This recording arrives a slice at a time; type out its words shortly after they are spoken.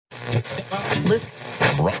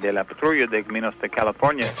De la patrulla de Caminos de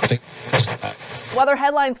California. Weather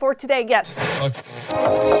headlines for today, yes.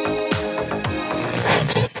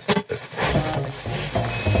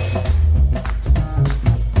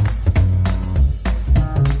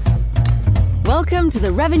 Welcome to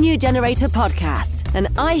the Revenue Generator Podcast, an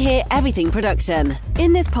I Hear Everything production.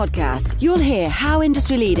 In this podcast, you'll hear how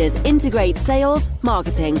industry leaders integrate sales,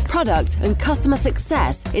 marketing, product, and customer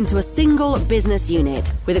success into a single business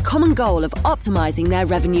unit with a common goal of optimizing their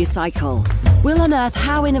revenue cycle. We'll unearth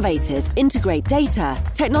how innovators integrate data,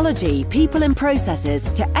 technology, people, and processes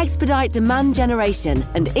to expedite demand generation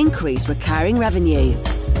and increase recurring revenue.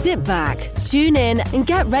 Sit back, tune in, and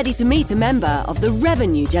get ready to meet a member of the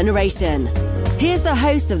revenue generation. Here's the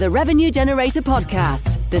host of the Revenue Generator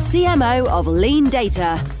Podcast, the CMO of Lean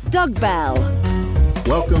Data, Doug Bell.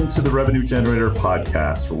 Welcome to the Revenue Generator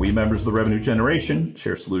Podcast, where we members of the Revenue Generation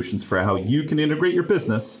share solutions for how you can integrate your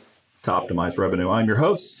business to optimize revenue. I'm your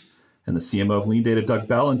host and the CMO of Lean Data, Doug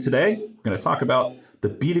Bell, and today we're going to talk about the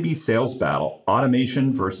B2B sales battle,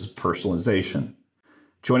 automation versus personalization.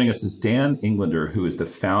 Joining us is Dan Englander, who is the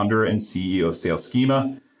founder and CEO of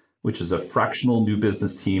Schema, which is a fractional new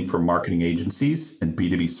business team for marketing agencies and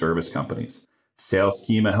B2B service companies.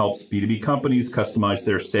 Schema helps B2B companies customize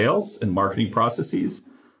their sales and marketing processes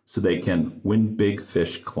so they can win big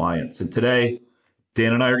fish clients. And today,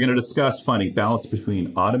 Dan and I are going to discuss finding balance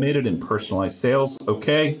between automated and personalized sales.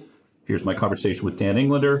 Okay, here's my conversation with Dan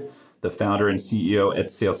Englander, the founder and CEO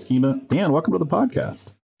at Schema. Dan, welcome to the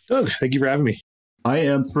podcast. Doug, thank you for having me. I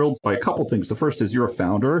am thrilled by a couple things. The first is you're a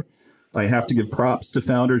founder. I have to give props to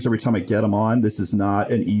founders every time I get them on. This is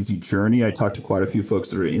not an easy journey. I talked to quite a few folks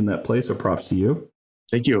that are in that place, so props to you.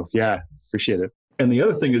 Thank you. Yeah, appreciate it. And the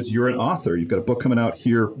other thing is you're an author. You've got a book coming out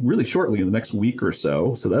here really shortly in the next week or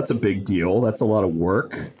so. So that's a big deal. That's a lot of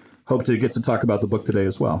work. Hope to get to talk about the book today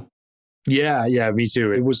as well. Yeah, me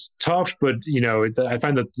too. It was tough, but I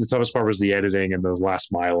find that the toughest part was the editing and the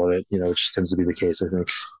last mile of it, which tends to be the case, I think.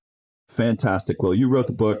 Fantastic. Well, you wrote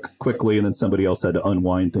the book quickly and then somebody else had to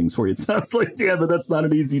unwind things for you. It sounds like, Dan, but that's not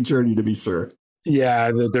an easy journey to be sure.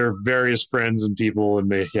 Yeah, there are various friends and people, and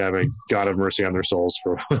may God have mercy on their souls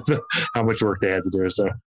for how much work they had to do. So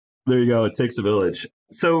there you go. It takes a village.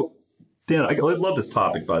 So, Dan, I love this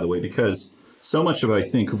topic, by the way, because so much of, I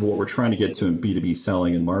think, of what we're trying to get to in B2B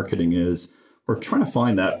selling and marketing is we're trying to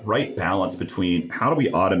find that right balance between how do we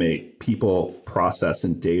automate people, process,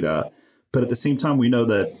 and data. But at the same time, we know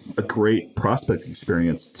that a great prospect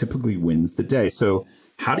experience typically wins the day. So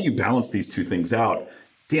how do you balance these two things out?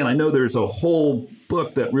 Dan, I know there's a whole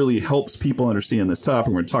book that really helps people understand this topic.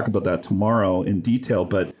 We're going to talk about that tomorrow in detail.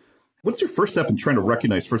 But what's your first step in trying to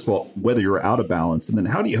recognize, first of all, whether you're out of balance? And then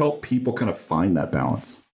how do you help people kind of find that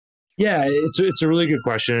balance? Yeah, it's a really good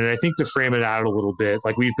question. And I think to frame it out a little bit,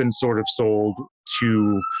 like we've been sort of sold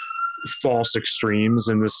to false extremes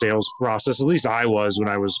in the sales process. At least I was when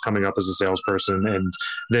I was coming up as a salesperson and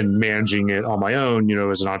then managing it on my own,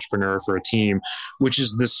 as an entrepreneur for a team, which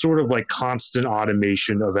is this sort of like constant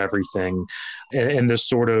automation of everything and this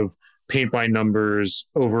sort of paint by numbers,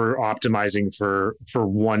 over optimizing for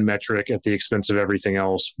one metric at the expense of everything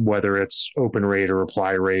else, whether it's open rate or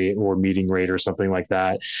reply rate or meeting rate or something like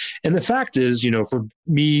that. And the fact is, for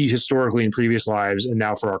me historically in previous lives and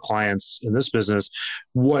now for our clients in this business,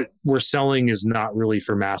 what we're selling is not really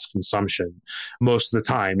for mass consumption most of the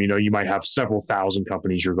time. You might have several thousand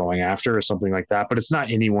companies you're going after or something like that, but it's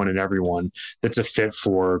not anyone and everyone that's a fit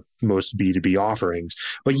for most B2B offerings.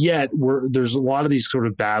 But yet there's a lot of these sort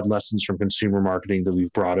of bad lessons from consumer marketing that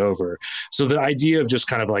we've brought over. So the idea of just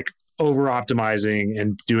kind of like over optimizing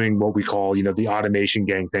and doing what we call, the automation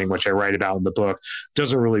gang thing, which I write about in the book,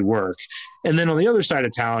 doesn't really work. And then on the other side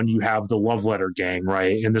of town, you have the love letter gang,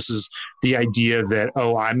 right? And this is the idea that,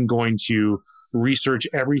 I'm going to research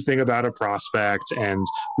everything about a prospect and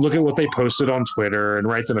look at what they posted on Twitter and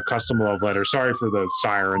write them a custom love letter. Sorry for the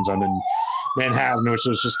sirens. I'm in Manhattan, which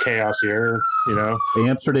was just chaos here,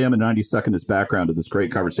 Amsterdam and 92nd is background to this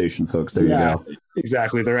great conversation, folks. There you go.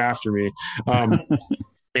 Exactly. They're after me.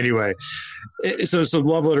 Anyway, so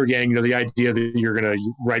love letter gang, the idea that you're going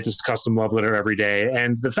to write this custom love letter every day.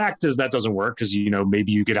 And the fact is that doesn't work because,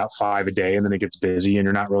 maybe you get out 5 a day and then it gets busy and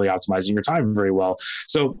you're not really optimizing your time very well.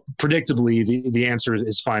 So predictably, the answer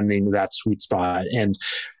is finding that sweet spot. And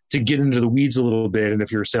to get into the weeds a little bit, and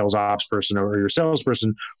if you're a sales ops person or you're a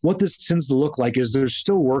salesperson, what this tends to look like is there's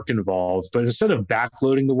still work involved, but instead of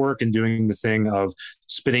backloading the work and doing the thing of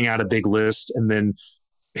spitting out a big list and then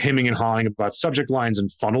hemming and hawing about subject lines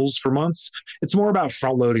and funnels for months. It's more about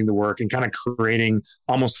front loading the work and kind of creating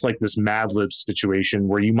almost like this Mad Lib situation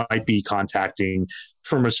where you might be contacting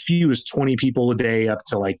from as few as 20 people a day up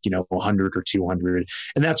to 100 or 200.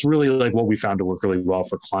 And that's really like what we found to work really well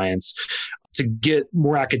for clients. To get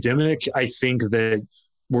more academic, I think that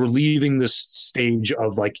we're leaving this stage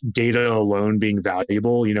of data alone being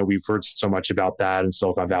valuable. We've heard so much about that in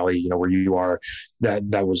Silicon Valley, where you are, that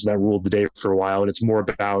ruled the day for a while. And it's more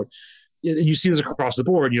about, you see this across the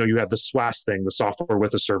board, you have the SWAS thing, the software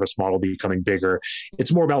with a service model becoming bigger.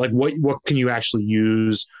 It's more about what can you actually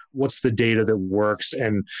use? What's the data that works?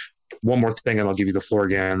 And one more thing, and I'll give you the floor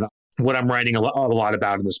again. What I'm writing a lot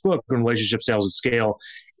about in this book on relationship sales at scale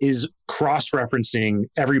is cross-referencing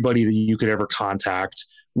everybody that you could ever contact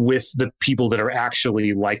with the people that are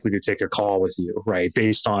actually likely to take a call with you, right?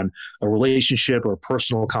 Based on a relationship or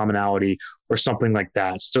personal commonality or something like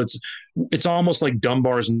that. So it's almost like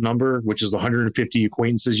Dunbar's number, which is 150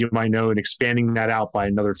 acquaintances you might know, and expanding that out by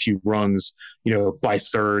another few rungs, by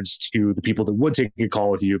thirds to the people that would take a call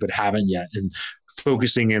with you but haven't yet, and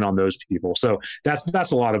focusing in on those people. So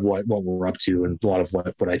that's a lot of what we're up to, and a lot of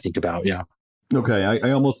what I think about. Yeah. Okay.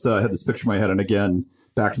 I almost had this picture in my head. And again,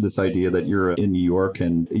 back to this idea that you're in New York,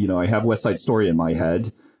 and, I have West Side Story in my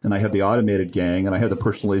head, and I have the automated gang, and I have the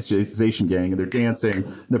personalization gang, and they're dancing,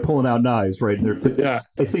 and they're pulling out knives, right? And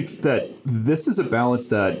I think that this is a balance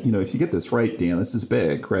that, if you get this right, Dan, this is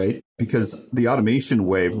big, right? Because the automation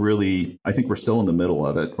wave really, I think we're still in the middle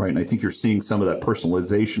of it, right? And I think you're seeing some of that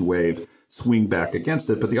personalization wave swing back against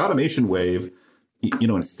it. But the automation wave, and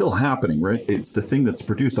it's still happening, right? It's the thing that's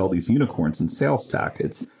produced all these unicorns in sales tech.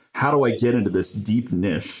 It's how do I get into this deep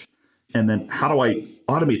niche? And then how do I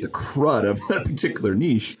automate the crud of that particular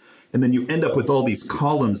niche? And then you end up with all these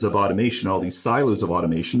columns of automation, all these silos of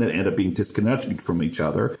automation that end up being disconnected from each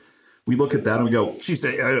other. We look at that and we go, geez,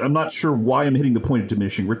 I'm not sure why I'm hitting the point of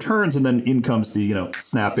diminishing returns. And then in comes the,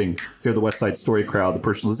 snapping, here, the West Side Story crowd, the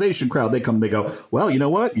personalization crowd. They come and they go, well, you know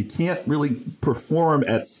what? You can't really perform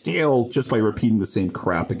at scale just by repeating the same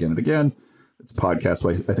crap again and again. It's a podcast, so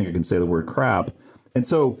I think I can say the word crap. And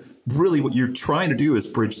so really what you're trying to do is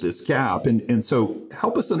bridge this gap. And so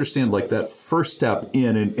help us understand that first step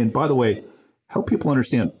in. And by the way, help people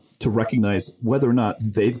understand to recognize whether or not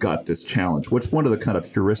they've got this challenge. What's one of the kind of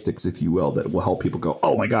heuristics, if you will, that will help people go,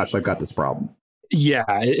 oh my gosh, I've got this problem? Yeah,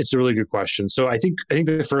 it's a really good question. So I think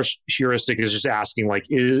the first heuristic is just asking,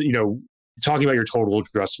 talking about your total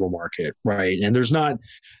addressable market, right? And there's not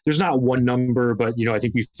one number, but I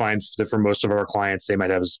think we find that for most of our clients, they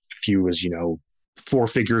might have as few as 4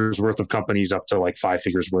 figures worth of companies up to 5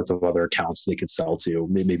 figures worth of other accounts they could sell to,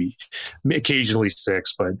 maybe occasionally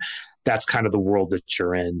 6, but that's kind of the world that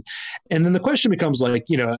you're in. And then the question becomes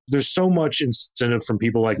there's so much incentive from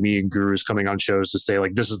people like me and gurus coming on shows to say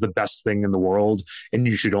this is the best thing in the world and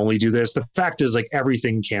you should only do this. The fact is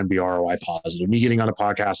everything can be ROI positive. Me getting on a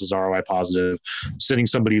podcast is ROI positive. Sending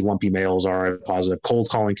somebody lumpy mail is ROI positive. Cold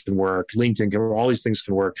calling can work. LinkedIn can work. All these things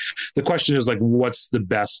can work. The question is what's the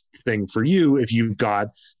best thing for you if you've got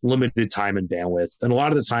limited time and bandwidth? And a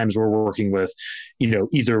lot of the times we're working with,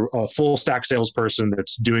 either a full stack salesperson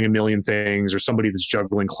that's doing a million things, or somebody that's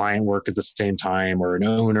juggling client work at the same time, or an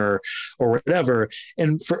owner or whatever.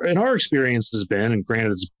 And our experience has been, and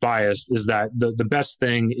granted it's biased, is that the best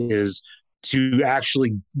thing is to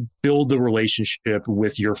actually build the relationship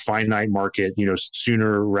with your finite market,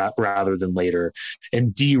 sooner rather than later,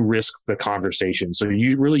 and de-risk the conversation. So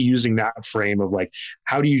you really using that frame of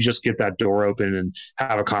how do you just get that door open and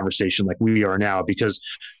have a conversation like we are now? Because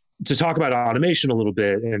to talk about automation a little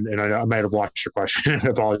bit, and I might have lost your question, I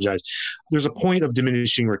apologize. There's a point of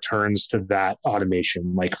diminishing returns to that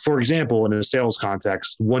automation. For example, in a sales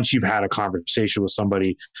context, once you've had a conversation with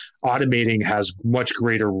somebody, automating has much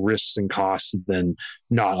greater risks and costs than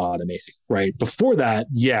not automating, right? Before that,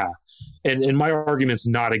 yeah. And my argument's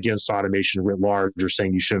not against automation writ large or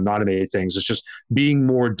saying you shouldn't automate things. It's just being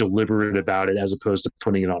more deliberate about it as opposed to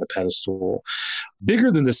putting it on a pedestal.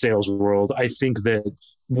 Bigger than the sales world, I think that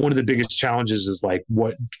one of the biggest challenges is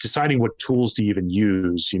deciding what tools to even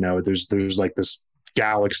use. There's this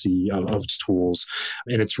galaxy of tools,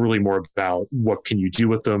 and it's really more about what can you do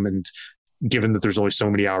with them. And given that there's only so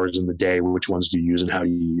many hours in the day, which ones do you use and how do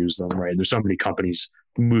you use them, right? And there's so many companies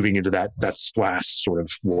moving into that SWAS sort of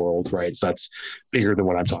world, right? So that's bigger than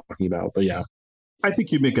what I'm talking about, but yeah. I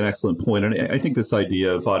think you make an excellent point. And I think this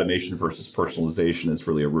idea of automation versus personalization is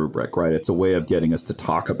really a rubric, right? It's a way of getting us to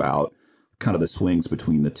talk about kind of the swings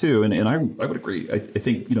between the two. And I would agree. I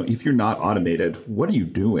think, if you're not automated, what are you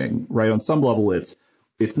doing, right? On some level, it's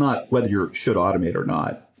not whether you should automate or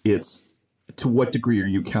not. It's to what degree are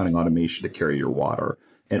you counting automation to carry your water?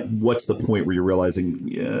 And what's the point where you're realizing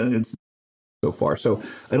it's so far? So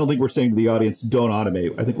I don't think we're saying to the audience, don't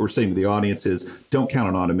automate. I think what we're saying to the audience is don't count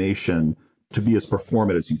on automation to be as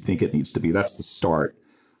performant as you think it needs to be. That's the start.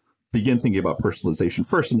 Begin thinking about personalization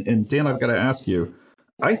first. And Dan, I've got to ask you,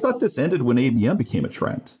 I thought this ended when ABM became a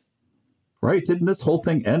trend, right? Didn't this whole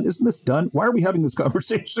thing end? Isn't this done? Why are we having this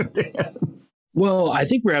conversation, Dan? Well, I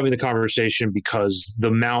think we're having the conversation because the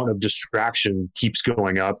amount of distraction keeps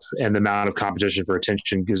going up and the amount of competition for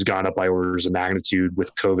attention has gone up by orders of magnitude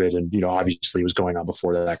with COVID. And, obviously it was going on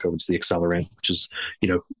before that. COVID's the accelerant, which is,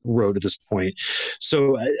 road at this point.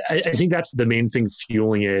 So I think that's the main thing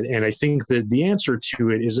fueling it. And I think that the answer to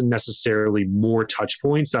it isn't necessarily more touch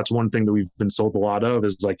points. That's one thing that we've been sold a lot of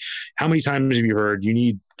is like, how many times have you heard you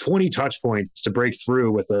need 20 touch points to break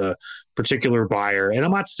through with a particular buyer? And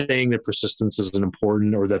I'm not saying that persistence isn't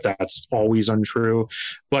important or that that's always untrue,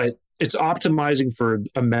 but it's optimizing for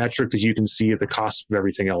a metric that you can see at the cost of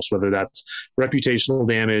everything else, whether that's reputational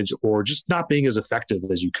damage or just not being as effective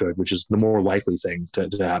as you could, which is the more likely thing to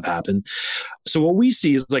have happen. So what we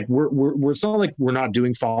see is like, it's not like we're not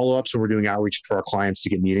doing follow-ups or we're doing outreach for our clients to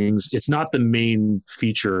get meetings. It's not the main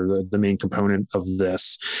feature, the main component of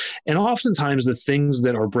this. And oftentimes the things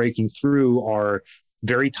that are breaking through are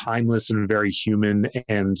very timeless and very human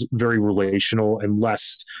and very relational and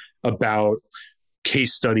less about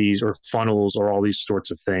case studies or funnels or all these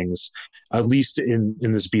sorts of things, at least in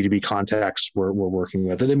this B2B context we're working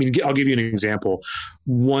with. And I mean, I'll give you an example.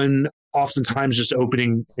 One, oftentimes just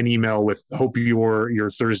opening an email with hope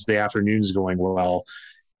your Thursday afternoon's going well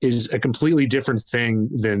is a completely different thing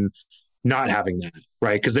than not having that,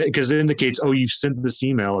 right? Because it indicates, oh, you've sent this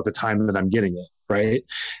email at the time that I'm getting it, right?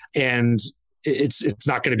 And it's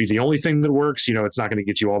not going to be the only thing that works. It's not going to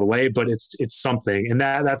get you all the way, but it's something. And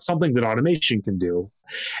that's something that automation can do.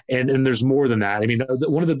 And there's more than that. I mean,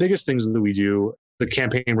 one of the biggest things that we do, the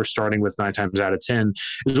campaign we're starting with 9 times out of 10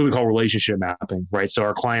 is what we call relationship mapping, right? So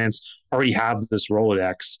our clients already have this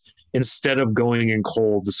Rolodex. Instead of going in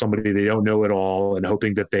cold to somebody they don't know at all and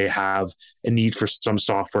hoping that they have a need for some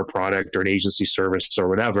software product or an agency service or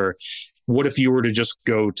whatever, what if you were to just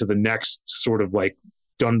go to the next sort of like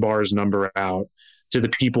Dunbar's number out to the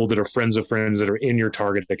people that are friends of friends that are in your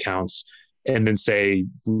target accounts and then say,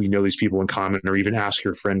 we know these people in common, or even ask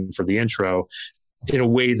your friend for the intro in a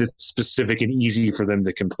way that's specific and easy for them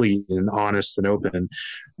to complete and honest and open.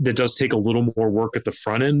 That does take a little more work at the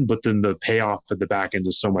front end, but then the payoff at the back end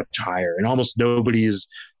is so much higher. And almost nobody is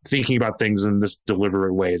thinking about things in this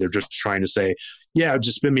deliberate way. They're just trying to say, yeah,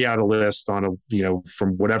 just spin me out a list on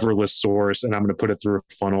from whatever list source, and I'm going to put it through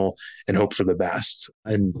a funnel and hope for the best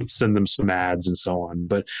and send them some ads and so on.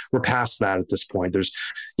 But we're past that at this point. There's,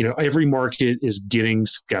 every market is getting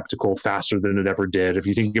skeptical faster than it ever did. If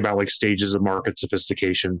you think about like stages of market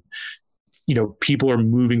sophistication, people are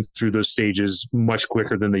moving through those stages much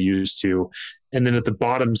quicker than they used to. And then at the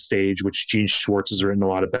bottom stage, which Gene Schwartz has written a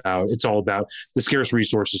lot about, it's all about the scarce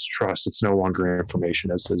resources trust. It's no longer information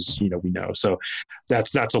as we know. So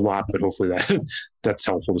that's a lot, but hopefully that's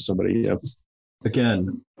helpful to somebody. Yeah.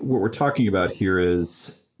 Again, what we're talking about here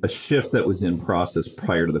is a shift that was in process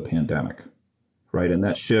prior to the pandemic, right? And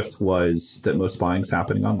that shift was that most buying's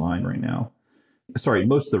happening online right now. Sorry,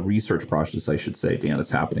 most of the research process, I should say, Dan,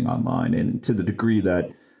 is happening online. And to the degree that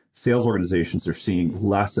sales organizations are seeing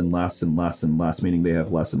less and less and less and less, meaning they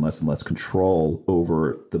have less and less and less control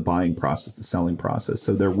over the buying process, the selling process.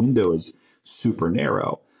 So their window is super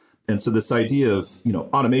narrow. And so this idea of,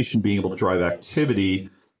 automation being able to drive activity,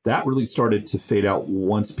 that really started to fade out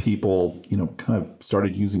once people, kind of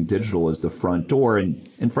started using digital as the front door.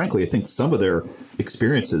 And frankly, I think some of their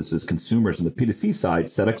experiences as consumers on the P2C side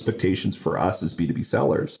set expectations for us as B2B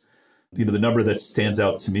sellers. The number that stands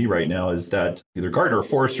out to me right now is that either Gartner or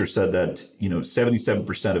Forrester said that,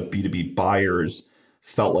 77% of B2B buyers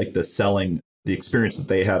felt like the experience that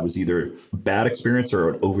they had was either a bad experience or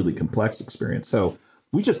an overly complex experience. So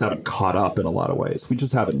we just haven't caught up in a lot of ways. We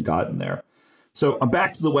just haven't gotten there. So I'm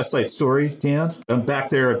back to the West Side Story, Dan. I'm back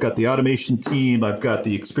there. I've got the automation team. I've got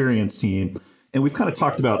the experience team. And we've kind of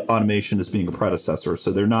talked about automation as being a predecessor.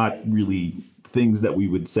 So they're not really things that we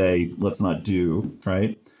would say, let's not do,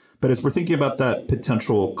 right? But as we're thinking about that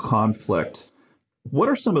potential conflict, what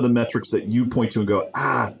are some of the metrics that you point to and go,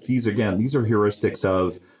 these are heuristics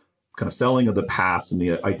of kind of selling of the past and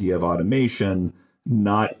the idea of automation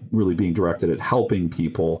not really being directed at helping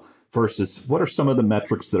people versus what are some of the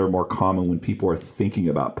metrics that are more common when people are thinking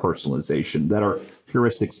about personalization that are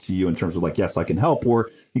heuristics to you in terms of like, yes, I can help, or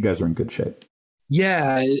you guys are in good shape?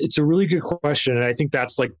 Yeah, it's a really good question. And I think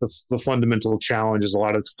that's like the fundamental challenge is a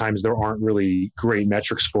lot of times there aren't really great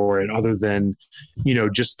metrics for it other than,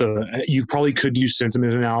 just you probably could use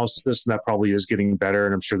sentiment analysis and that probably is getting better.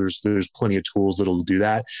 And I'm sure there's plenty of tools that'll do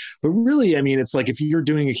that. But really, I mean, it's like if you're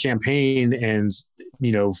doing a campaign and,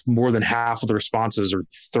 more than half of the responses or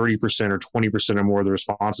 30% or 20% or more of the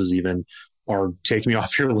responses even are take me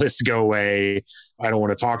off your list, go away, I don't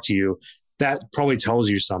want to talk to you. That probably tells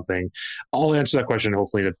you something. I'll answer that question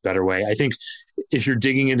hopefully in a better way. I think if you're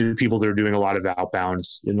digging into people that are doing a lot of outbound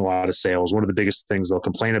and a lot of sales, one of the biggest things they'll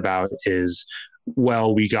complain about is,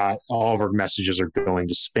 well, we got all of our messages are going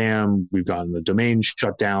to spam. We've gotten the domain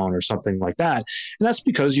shut down or something like that. And that's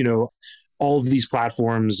because, all of these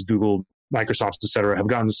platforms, Google, Microsoft, et cetera, have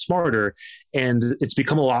gotten smarter and it's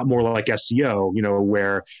become a lot more like SEO,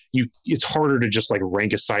 where it's harder to just like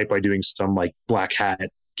rank a site by doing some like black hat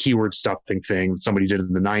keyword stuffing thing somebody did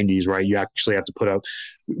in the 90s, right? You actually have to put up,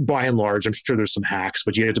 by and large, I'm sure there's some hacks,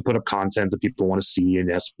 but you have to put up content that people want to see and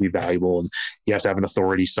it has to be valuable and you have to have an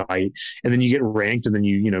authority site and then you get ranked and then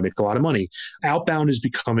you make a lot of money. Outbound is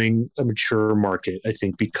becoming a mature market, I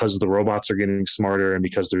think, because the robots are getting smarter and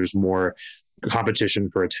because there's more competition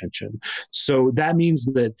for attention. So that means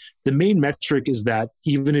that the main metric is that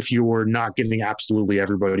even if you're not getting absolutely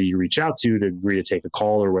everybody you reach out to agree to take a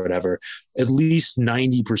call or whatever, at least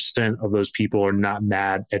 90% of those people are not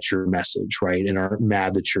mad at your message, right? And are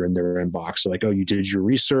mad that you're in their inbox. So like, oh, you did your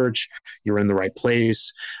research, you're in the right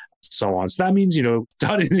place, so on. So that means,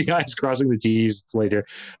 dotting the I's, crossing the T's, it's later,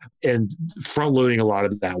 and front loading a lot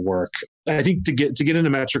of that work. I think to get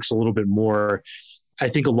into metrics a little bit more, I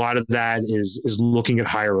think a lot of that is looking at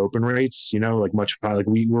higher open rates,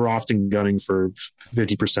 we're often gunning for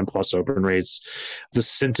 50% plus open rates, the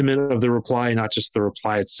sentiment of the reply, not just the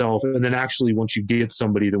reply itself. And then actually, once you get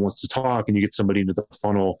somebody that wants to talk and you get somebody into the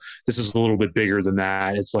funnel, this is a little bit bigger than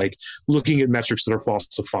that. It's like looking at metrics that are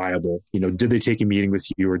falsifiable. Did they take a meeting with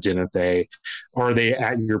you or didn't they? Are they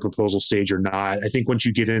at your proposal stage or not? I think once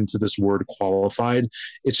you get into this word qualified,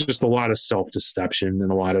 it's just a lot of self-deception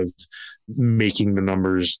and a lot of making the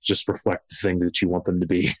numbers just reflect the thing that you want them to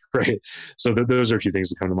be, right? So those are a few things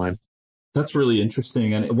that come to mind. That's really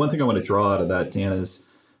interesting. And one thing I want to draw out of that, Dan, is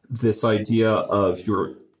this idea of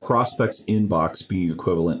your prospects inbox being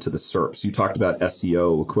equivalent to the SERPs. You talked about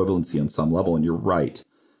SEO equivalency on some level, and you're right.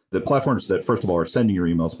 The platforms that, first of all, are sending your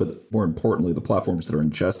emails, but more importantly, the platforms that are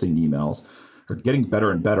ingesting emails are getting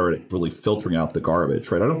better and better at really filtering out the garbage,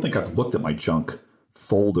 right? I don't think I've looked at my junk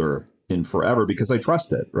folder in forever because I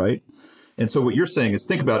trust it, right? And so what you're saying is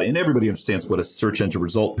think about it, and everybody understands what a search engine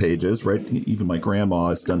result page is, right? Even my grandma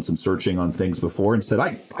has done some searching on things before and said,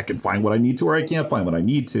 I can find what I need to, or I can't find what I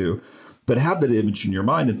need to. But have that image in your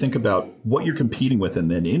mind and think about what you're competing with in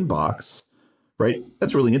an inbox, right?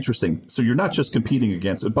 That's really interesting. So you're not just competing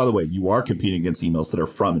against, by the way, you are competing against emails that are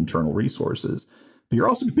from internal resources, but you're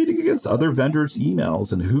also competing against other vendors'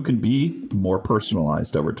 emails and who can be more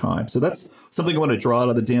personalized over time. So that's something I want to draw out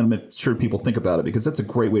of the Dan. Make sure people think about it because that's a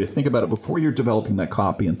great way to think about it before you're developing that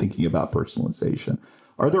copy and thinking about personalization.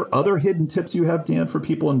 Are there other hidden tips you have, Dan, for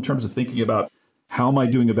people in terms of thinking about how am I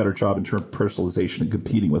doing a better job in terms of personalization and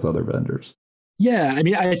competing with other vendors? Yeah, I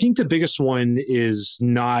mean, I think the biggest one is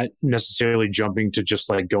not necessarily jumping to just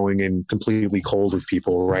like going in completely cold with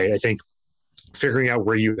people, right? I think figuring out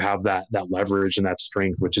where you have that leverage and that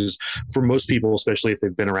strength, which is for most people, especially if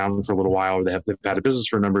they've been around for a little while or they've had a business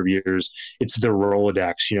for a number of years, it's their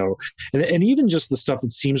Rolodex, and even just the stuff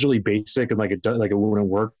that seems really basic and like it wouldn't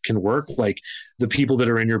work can work. Like the people that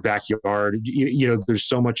are in your backyard, there's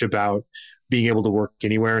so much about being able to work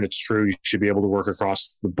anywhere. And it's true, you should be able to work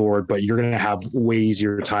across the board, but you're going to have way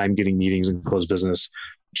easier time getting meetings and close business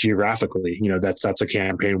geographically. That's a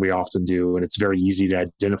campaign we often do. And it's very easy to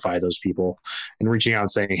identify those people and reaching out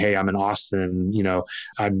and saying, hey, I'm in Austin,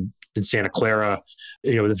 I'm in Santa Clara,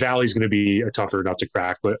 the Valley's going to be a tougher nut to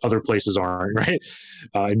crack, but other places aren't, right?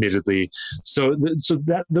 Admittedly. So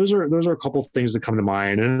those are a couple of things that come to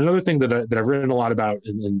mind. And another thing that I've written a lot about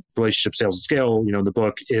in relationship sales and scale, in the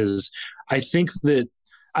book is I think that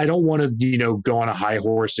I don't want to, go on a high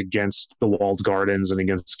horse against the walled gardens and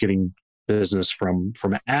against getting business from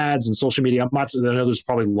ads and social media. I know there's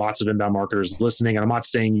probably lots of inbound marketers listening, and I'm not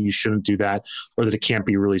saying you shouldn't do that or that it can't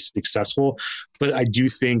be really successful, but I do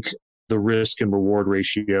think the risk and reward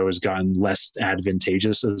ratio has gotten less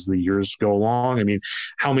advantageous as the years go along. I mean,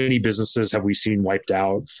 how many businesses have we seen wiped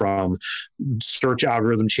out from search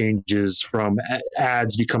algorithm changes, from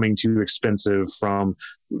ads becoming too expensive, from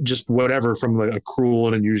just whatever from a cruel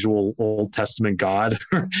and unusual Old Testament God,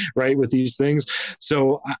 right, with these things.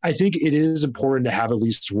 So I think it is important to have at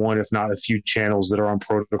least one, if not a few channels that are on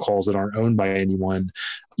protocols that aren't owned by anyone.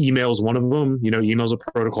 Email is one of them. Email is a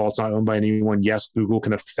protocol. It's not owned by anyone. Yes, Google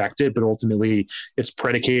can affect it, but ultimately it's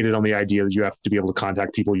predicated on the idea that you have to be able to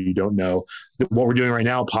contact people you don't know. What we're doing right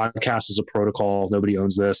now, podcast is a protocol. Nobody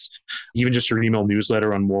owns this. Even just your email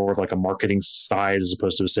newsletter on more of like a marketing side as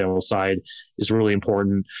opposed to a sales side is really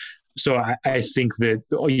important. So I think that,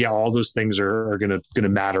 all those things are going to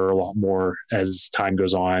matter a lot more as time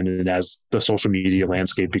goes on and as the social media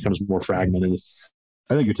landscape becomes more fragmented.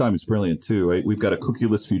 I think your time is brilliant too, right? We've got a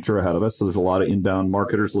cookieless future ahead of us. So there's a lot of inbound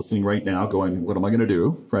marketers listening right now going, what am I going to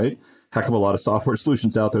do, right? Heck of a lot of software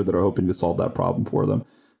solutions out there that are hoping to solve that problem for them.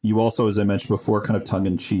 You also, as I mentioned before, kind of tongue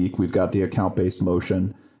in cheek, we've got the account-based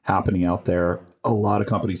motion happening out there. A lot of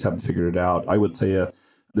companies haven't figured it out. I would tell you,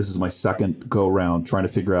 this is my second go round trying to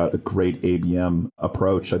figure out a great ABM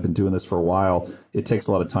approach. I've been doing this for a while. It takes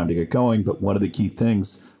a lot of time to get going, but one of the key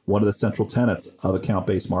things, one of the central tenets of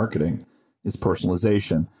account-based marketing is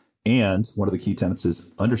personalization. And one of the key tenets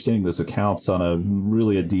is understanding those accounts on a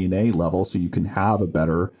DNA level so you can have a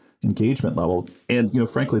better engagement level. And,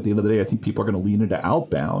 frankly, at the end of the day, I think people are going to lean into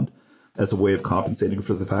outbound as a way of compensating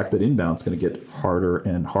for the fact that inbound is going to get harder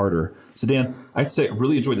and harder. So, Dan, I'd say I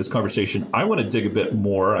really enjoyed this conversation. I want to dig a bit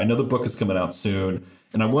more. I know the book is coming out soon,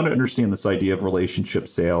 and I want to understand this idea of relationship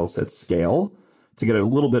sales at scale to get a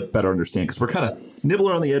little bit better understanding, because we're kind of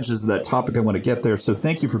nibbling on the edges of that topic. I want to get there. So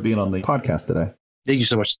thank you for being on the podcast today. Thank you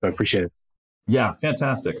so much. I appreciate it. Yeah,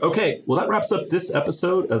 fantastic. Okay, well, that wraps up this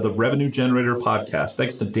episode of the Revenue Generator podcast.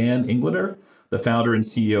 Thanks to Dan Englander, the founder and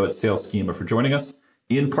CEO at Sales Schema, for joining us.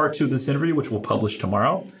 In part 2 of this interview, which we'll publish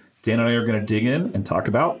tomorrow, Dan and I are going to dig in and talk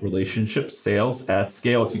about relationship sales at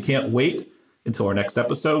scale. If you can't wait until our next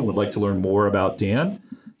episode and would like to learn more about Dan,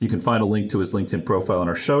 you can find a link to his LinkedIn profile in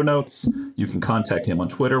our show notes. You can contact him on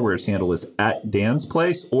Twitter, where his handle is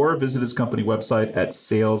 @DansPlace, or visit his company website at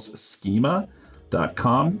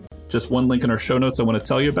salesschema.com. Just one link in our show notes I want to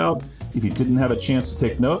tell you about. If you didn't have a chance to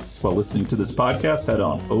take notes while listening to this podcast, head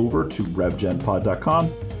on over to revgenpod.com,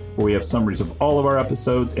 where we have summaries of all of our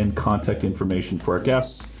episodes and contact information for our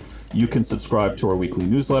guests. You can subscribe to our weekly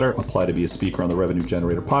newsletter, apply to be a speaker on the Revenue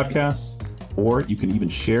Generator podcast, or you can even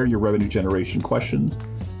share your revenue generation questions,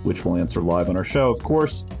 which we'll answer live on our show. Of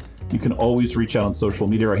course, you can always reach out on social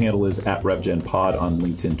media. Our handle is @RevGenPod on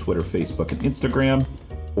LinkedIn, Twitter, Facebook, and Instagram,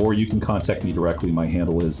 or you can contact me directly. My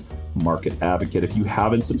handle is Market Advocate. If you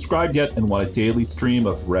haven't subscribed yet and want a daily stream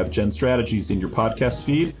of RevGen strategies in your podcast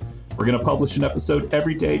feed, we're going to publish an episode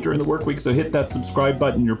every day during the work week, so hit that subscribe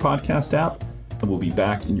button in your podcast app, and we'll be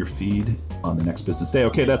back in your feed on the next business day.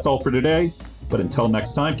 Okay, that's all for today. But until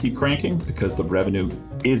next time, keep cranking, because the revenue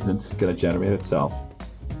isn't going to generate itself.